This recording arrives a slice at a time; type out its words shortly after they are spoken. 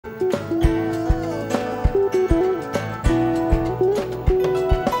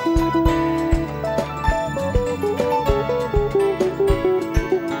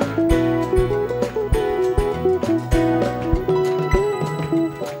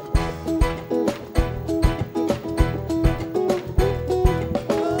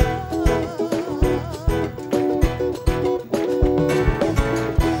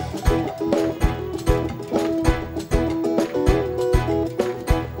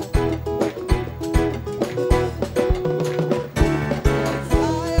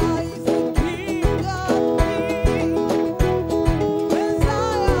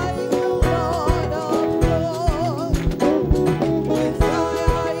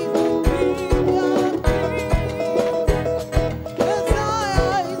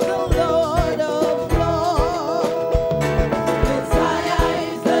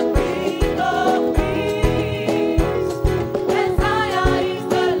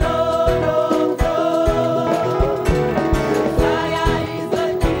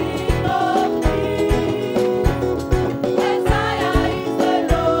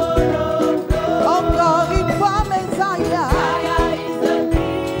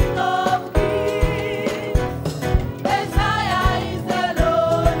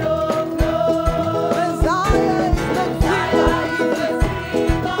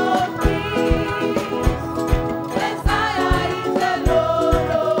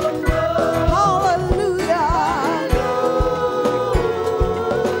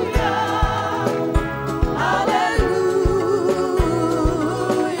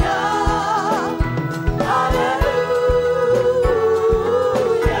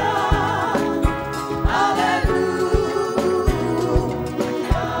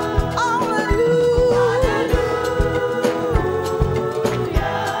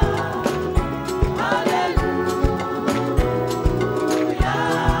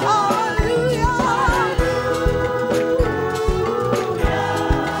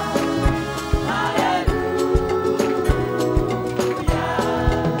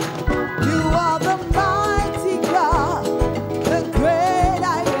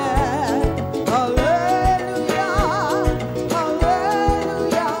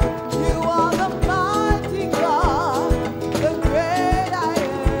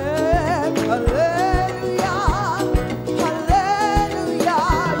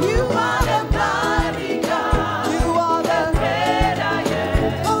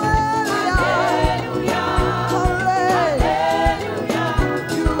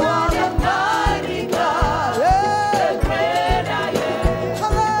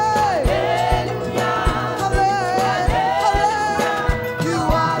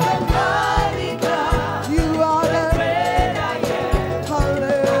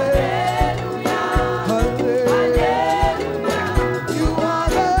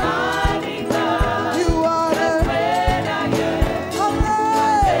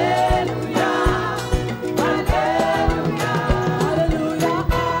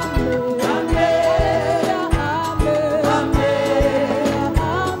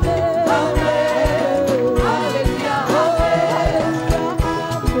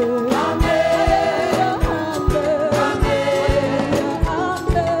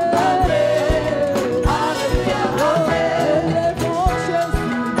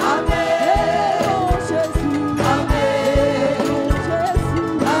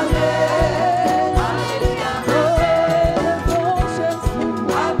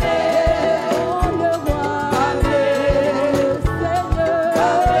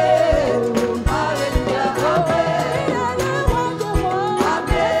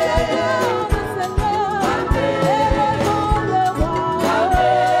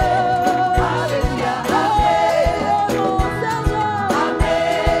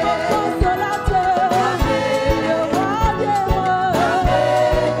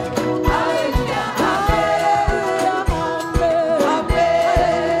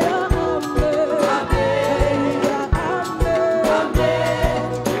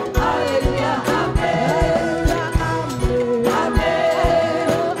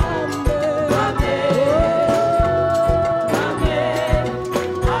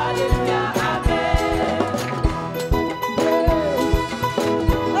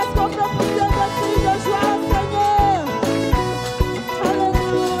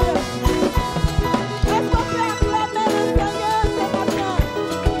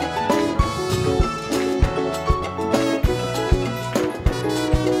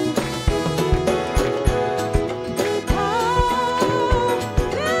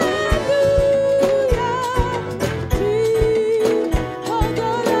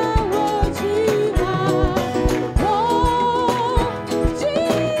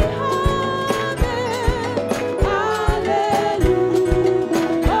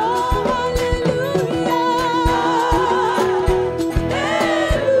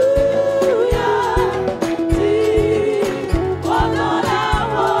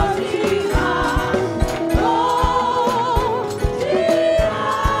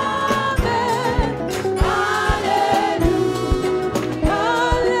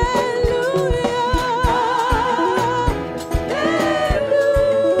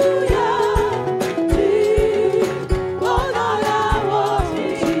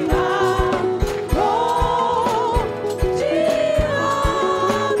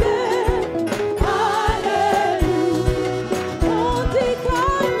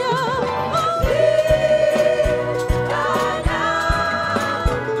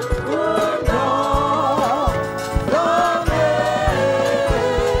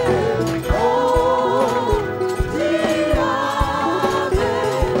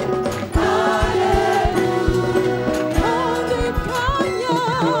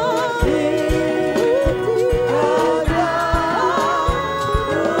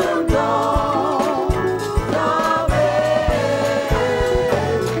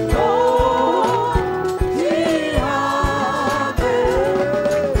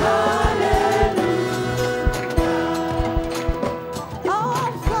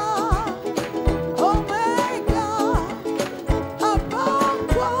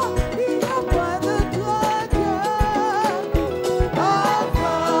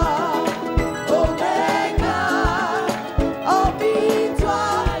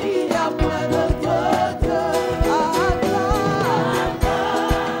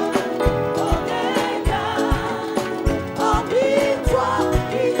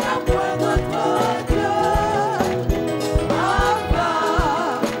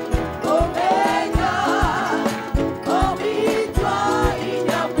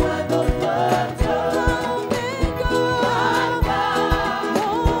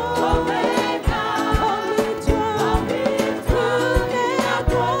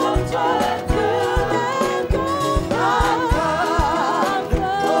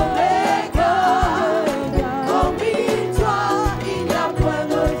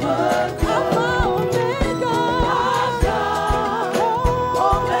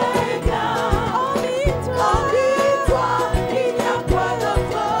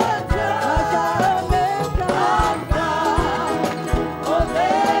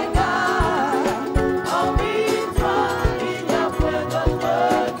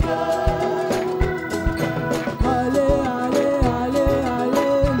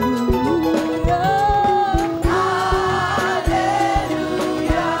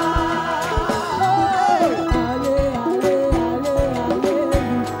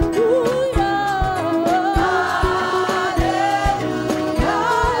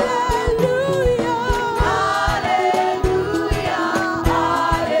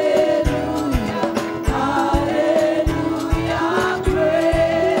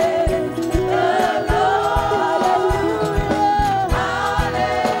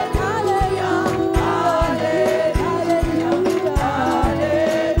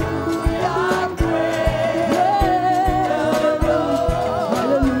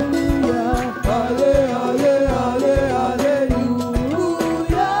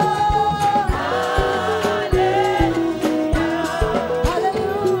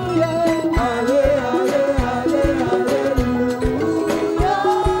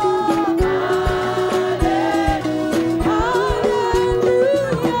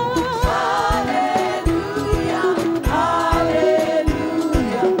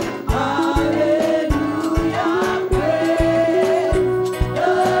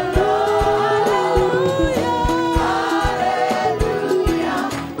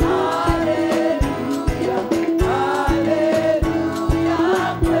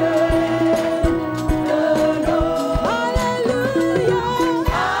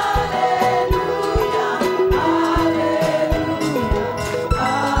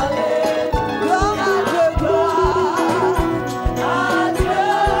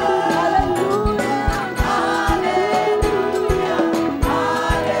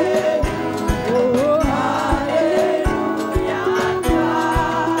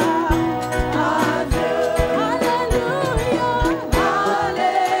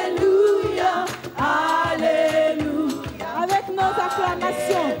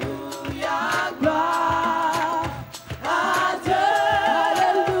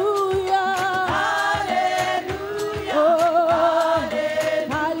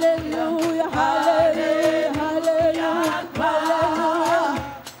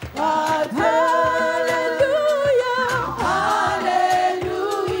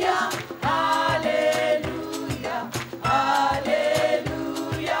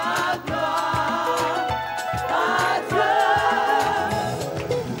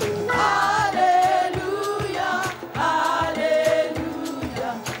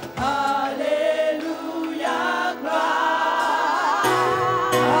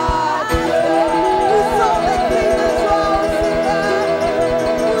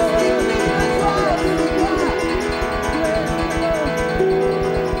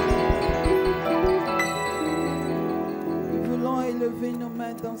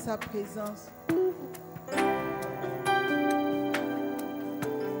dans sa présence.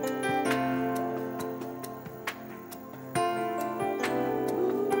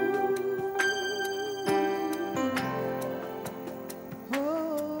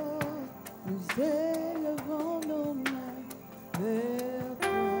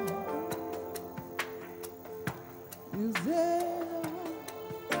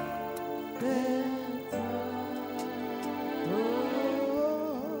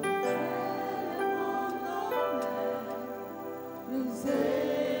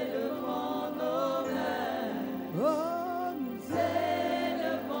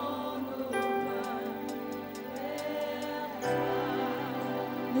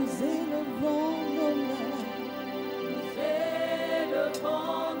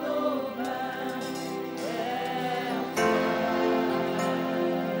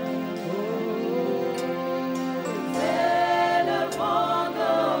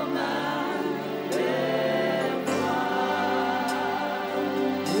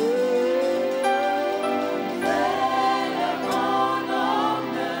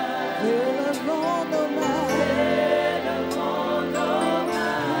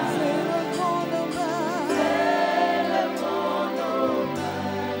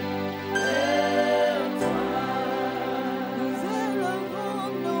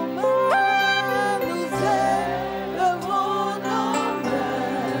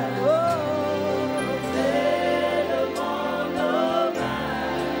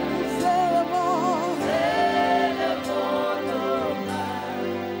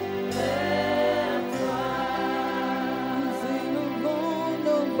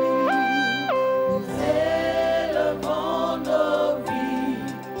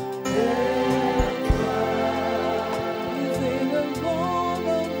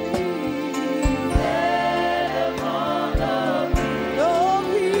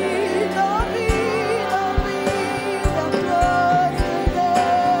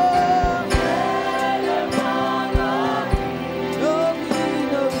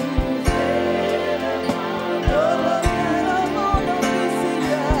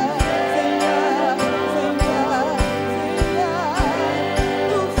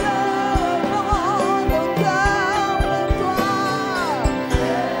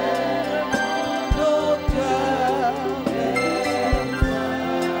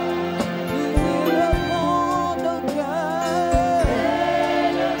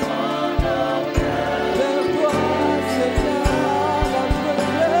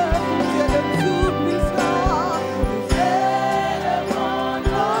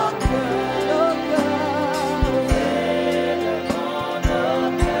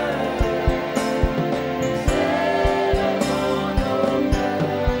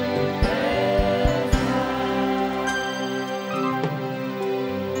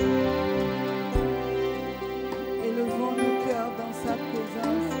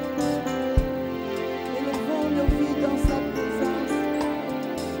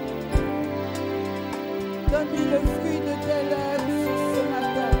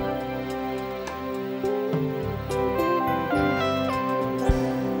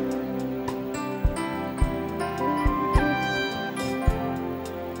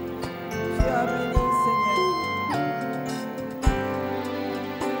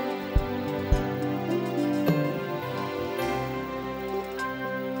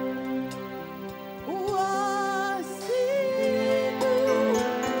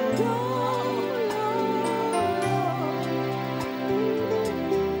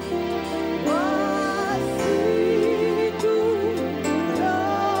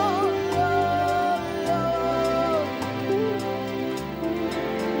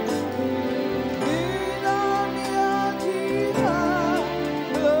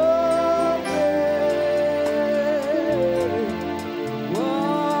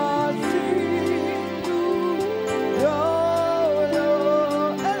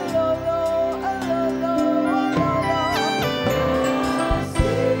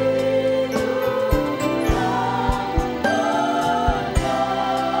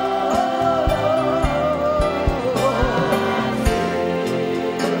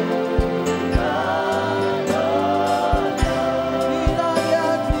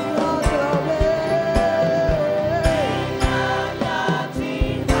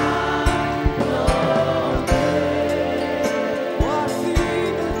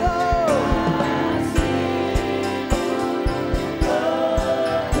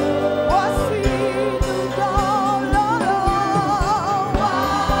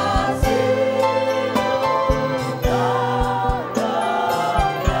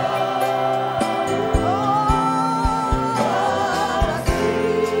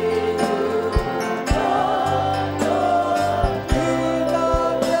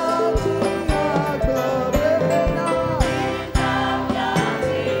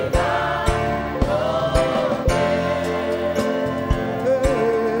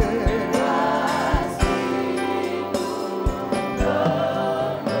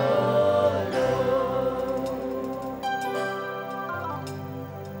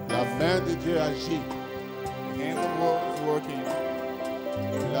 main de Dieu agit. The hand of God is working.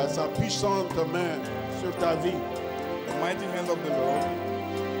 Il a sa puissante main sur ta vie. The mighty hand of the Lord.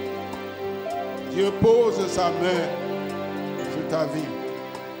 Dieu pose sa main sur ta vie.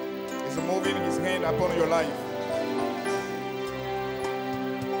 Is moving his hand upon your life.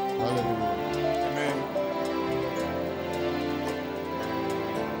 Alléluia. Amen.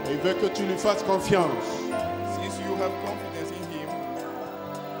 Il veut que tu lui fasses confiance. Since you have confidence in him,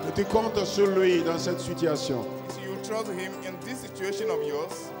 Que tu comptes sur lui dans cette situation. since you trust him in this situation of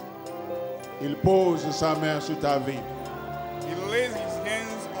yours, Il pose sa main sur ta vie. he lays his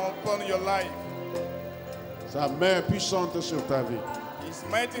hands upon your life. Sa main puissante sur ta vie. His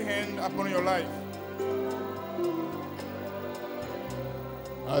mighty hand upon your life.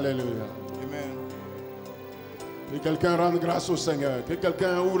 Alléluia. Amen. Que quelqu'un rende grâce au Seigneur. Que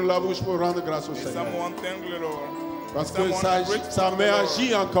quelqu'un ouvre la bouche pour rendre grâce au May Seigneur. someone thank the Lord. Parce que Someone sa main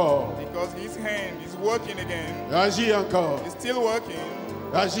agit encore. Because his hand is working again. Agit encore. It's still working.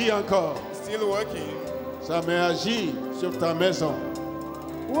 Agit encore. It's still working. Sa main agit sur ta maison.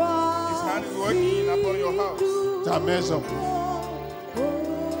 His hand is working upon your house. Ta maison.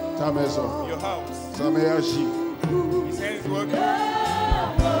 Ta maison. Your house. Sa main agit. His hand is working.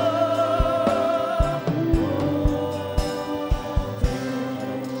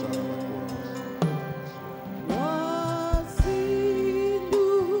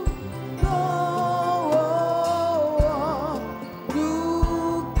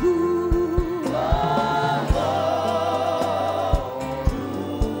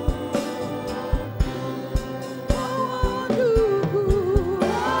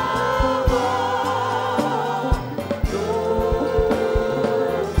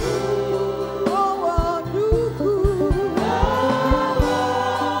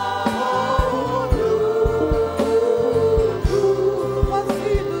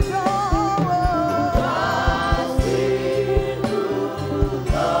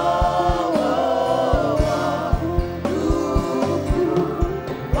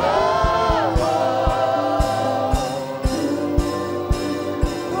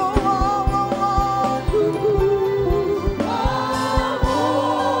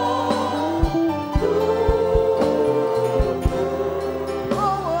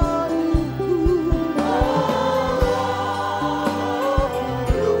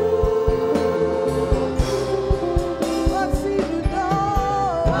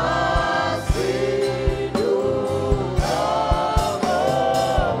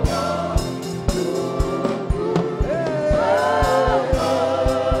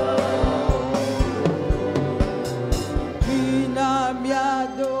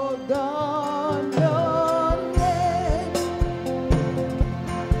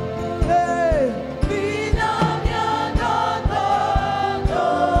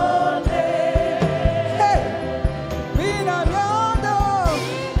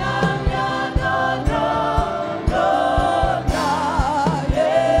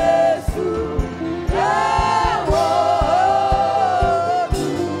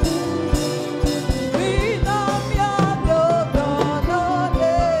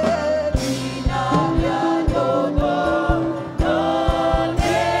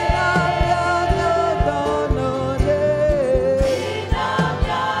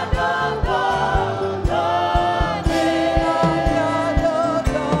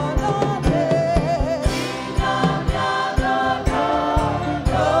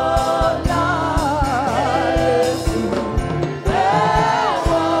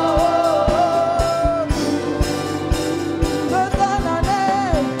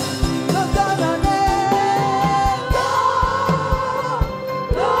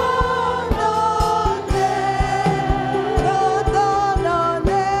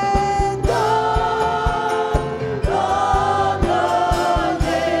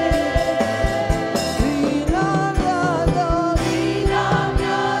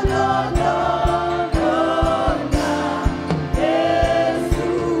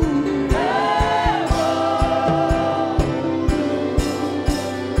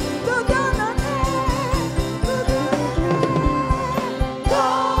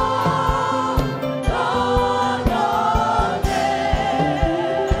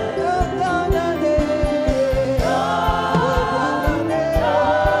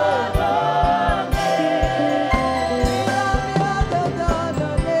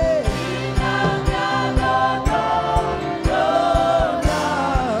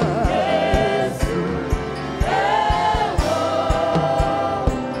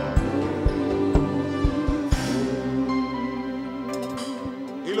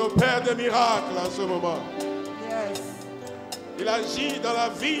 Il opère des miracles en ce moment. Yes. Il agit dans la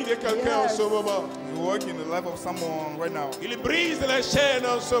vie de quelqu'un en ce moment. He's working in the life of someone right now. Il brise les chaînes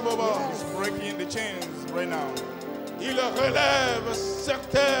en ce moment. He's breaking the chains right now. Il relève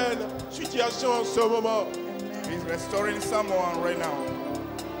certaines situations en ce moment. He's restoring someone right now.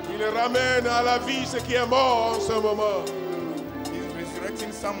 Il ramène à la vie ce qui est mort en ce moment. He's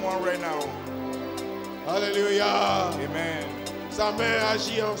resurrecting someone right now. Alléluia. Amen. Sa main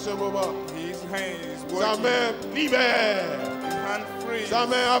agit en ce moment. His hand is Sa working. main libère. His hand free. Sa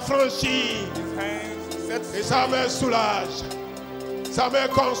main affranchit. His hand sets Et sa main soulage. Sa main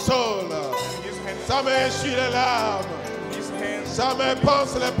console. His hand, Sa main essuie les larmes. his hand, Sa main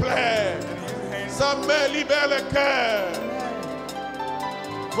pense les plaies. and his hand. Sa main libère le cœur.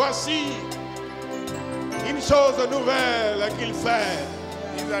 Voici une chose nouvelle qu'il fait.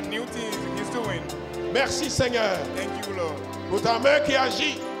 These are new things he's doing. Merci Seigneur Thank you, Lord, pour ta main qui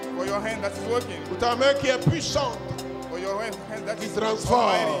agit, for your hand that is working, pour ta main qui est puissante. for your hand that Qui is transforme.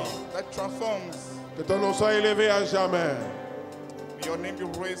 almighty, that transforms. Que ton nom soit élevé à jamais. May your name be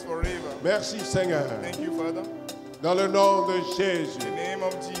raised forever. Merci Seigneur. Thank you, Father. Dans le nom de Jésus, In the name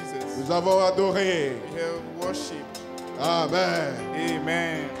of Jesus, nous avons adoré. we have worshipped. Amen.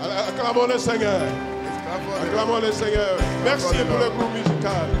 Amen. Acclamons le Seigneur. Let's clap for the- Acclamons le Seigneur. Merci pour le groupe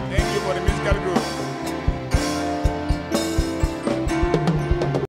musical. Thank you for the musical group.